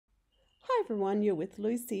everyone, you're with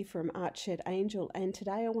Lucy from Art Shed Angel, and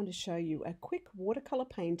today I want to show you a quick watercolour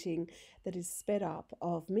painting that is sped up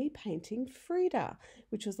of me painting Frida,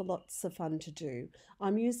 which was lots of fun to do.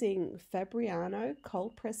 I'm using Fabriano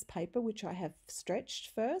cold press paper, which I have stretched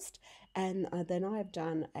first, and then I have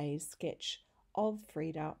done a sketch of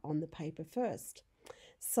Frida on the paper first.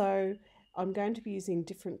 So I'm going to be using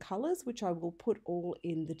different colours, which I will put all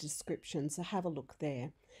in the description, so have a look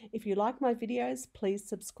there. If you like my videos, please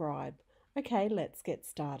subscribe. Okay, let's get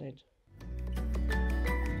started.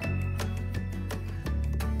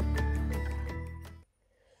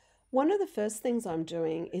 One of the first things I'm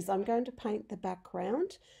doing is I'm going to paint the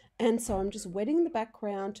background, and so I'm just wetting the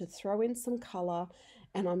background to throw in some colour,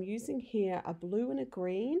 and I'm using here a blue and a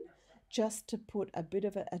green just to put a bit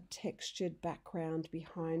of a textured background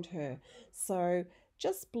behind her. So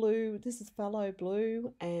just blue, this is phthalo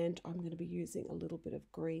blue, and I'm going to be using a little bit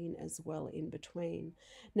of green as well in between.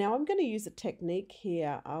 Now I'm going to use a technique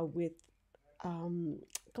here with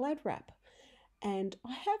Glad Wrap. And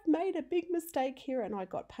I have made a big mistake here and I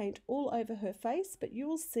got paint all over her face, but you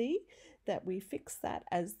will see that we fix that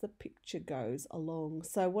as the picture goes along.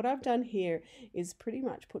 So what I've done here is pretty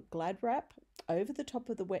much put Glad Wrap over the top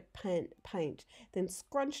of the wet paint, then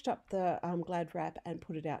scrunched up the Glad Wrap and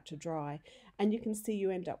put it out to dry. And you can see you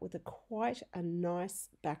end up with quite a nice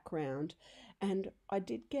background. And I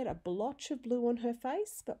did get a blotch of blue on her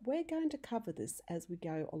face, but we're going to cover this as we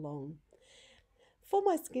go along. For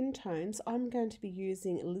my skin tones, I'm going to be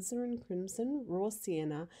using alizarin crimson, raw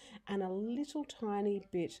sienna, and a little tiny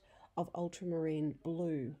bit of ultramarine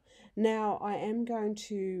blue. Now I am going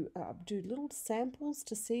to do little samples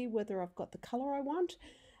to see whether I've got the colour I want,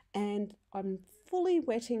 and I'm fully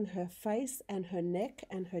wetting her face and her neck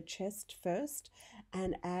and her chest first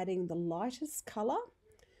and adding the lightest colour.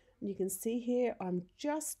 You can see here I'm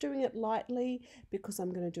just doing it lightly because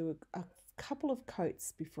I'm going to do a couple of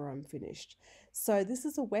coats before I'm finished. So this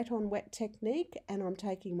is a wet on wet technique, and I'm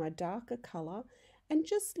taking my darker colour and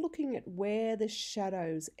just looking at where the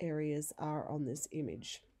shadows areas are on this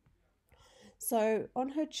image. So on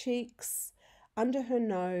her cheeks, under her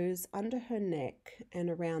nose, under her neck, and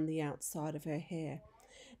around the outside of her hair.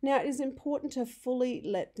 Now it is important to fully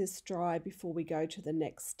let this dry before we go to the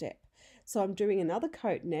next step. So I'm doing another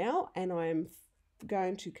coat now, and I'm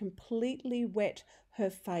going to completely wet her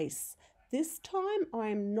face. This time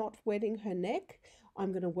I'm not wetting her neck.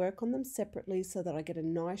 I'm going to work on them separately so that I get a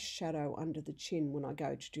nice shadow under the chin when I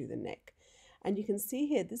go to do the neck. And you can see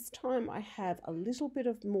here, this time I have a little bit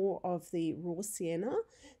of more of the raw sienna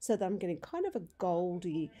so that I'm getting kind of a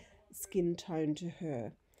goldy skin tone to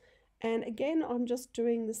her. And again, I'm just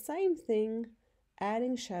doing the same thing,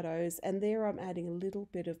 adding shadows, and there I'm adding a little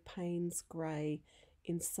bit of Payne's grey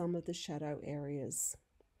in some of the shadow areas.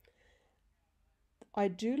 I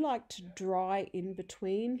do like to dry in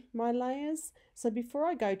between my layers, so before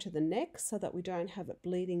I go to the neck, so that we don't have it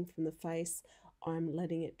bleeding from the face, I'm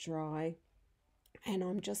letting it dry, and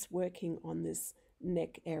I'm just working on this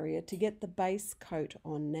neck area to get the base coat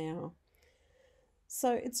on now.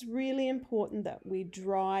 So it's really important that we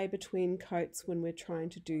dry between coats when we're trying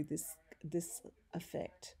to do this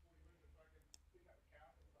effect.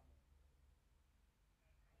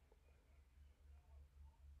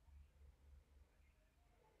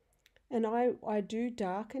 And I do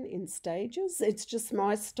darken in stages. It's just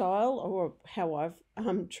my style, or how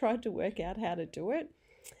I've tried to work out how to do it.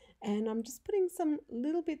 And I'm just putting some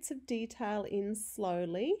little bits of detail in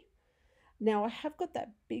slowly. Now I have got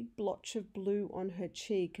that big blotch of blue on her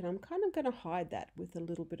cheek, and I'm kind of going to hide that with a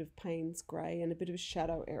little bit of Payne's grey and a bit of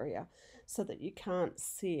shadow area so that you can't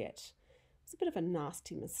see it. It's a bit of a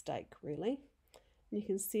nasty mistake, really. And you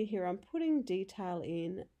can see here I'm putting detail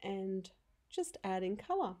in and just adding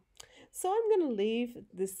colour. So I'm going to leave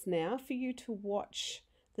this now for you to watch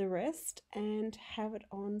the rest and have it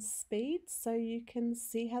on speed so you can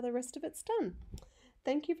see how the rest of it's done.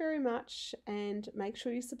 Thank you very much, and make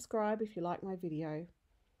sure you subscribe if you like my video.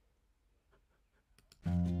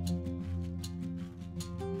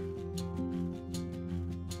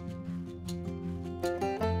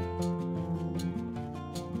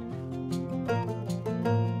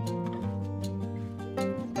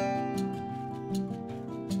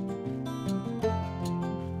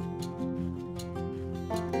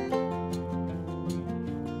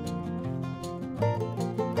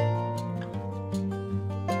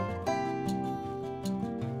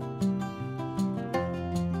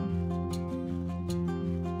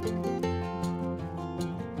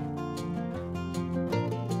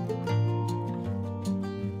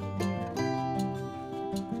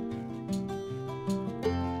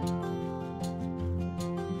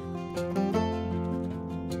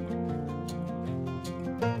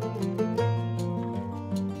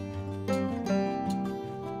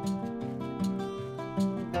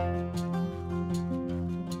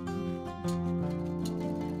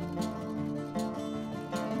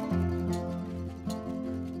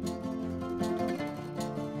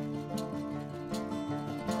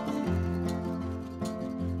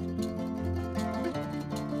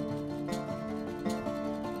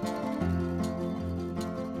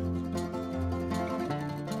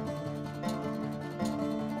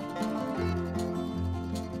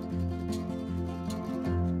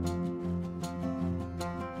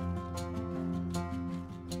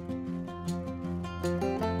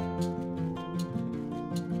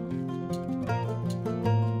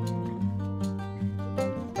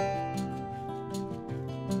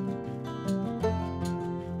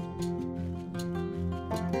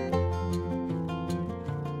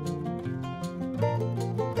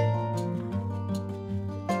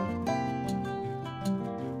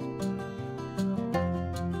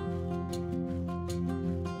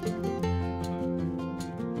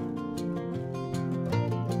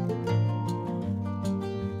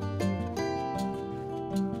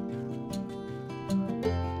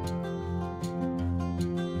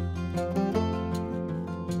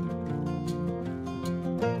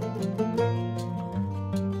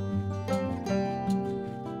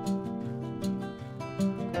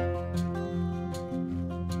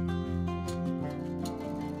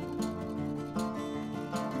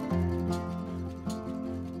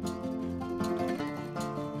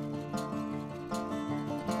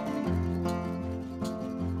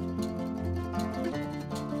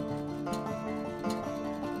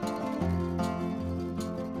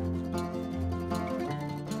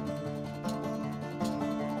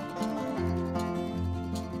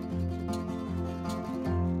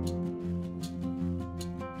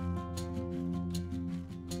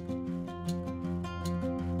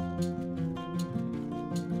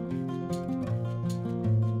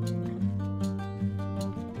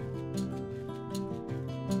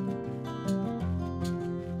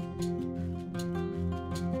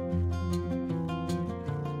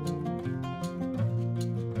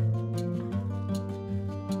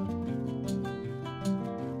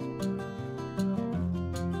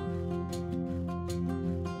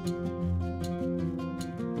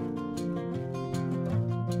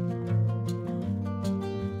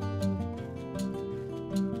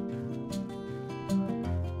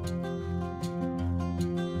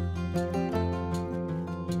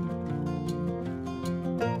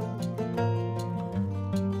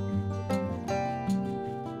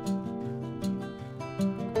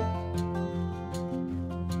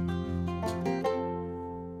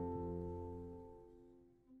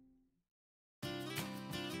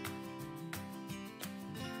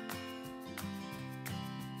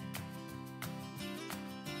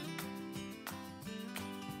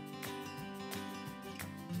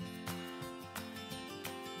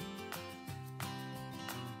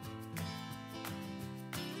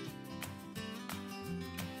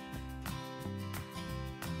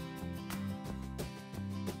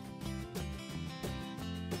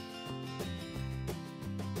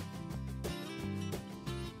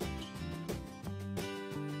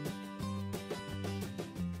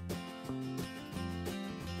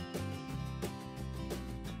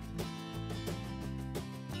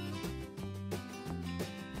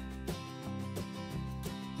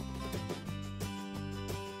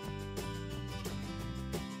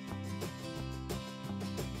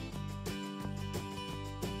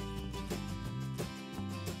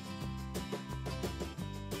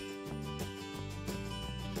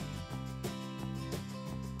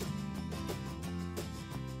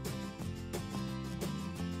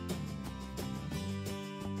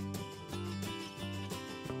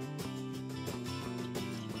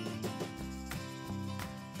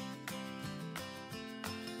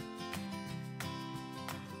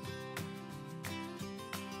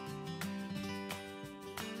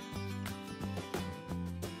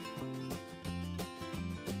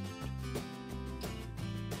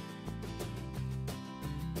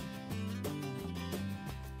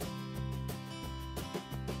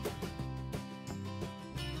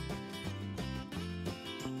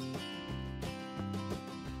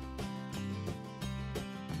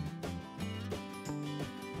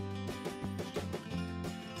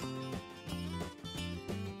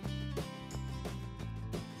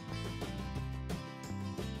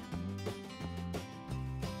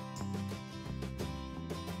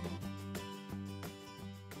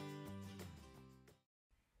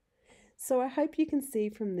 So I hope you can see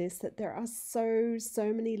from this that there are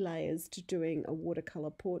so many layers to doing a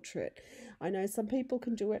watercolor portrait. I know some people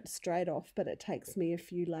can do it straight off, but it takes me a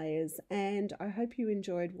few layers, and I hope you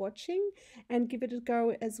enjoyed watching and give it a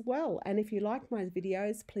go as well. And if you like my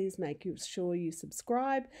videos, please make sure you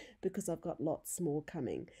subscribe because I've got lots more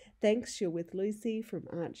coming. Thanks. You're with Lucy from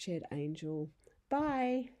Art Shed Angel.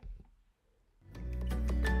 Bye.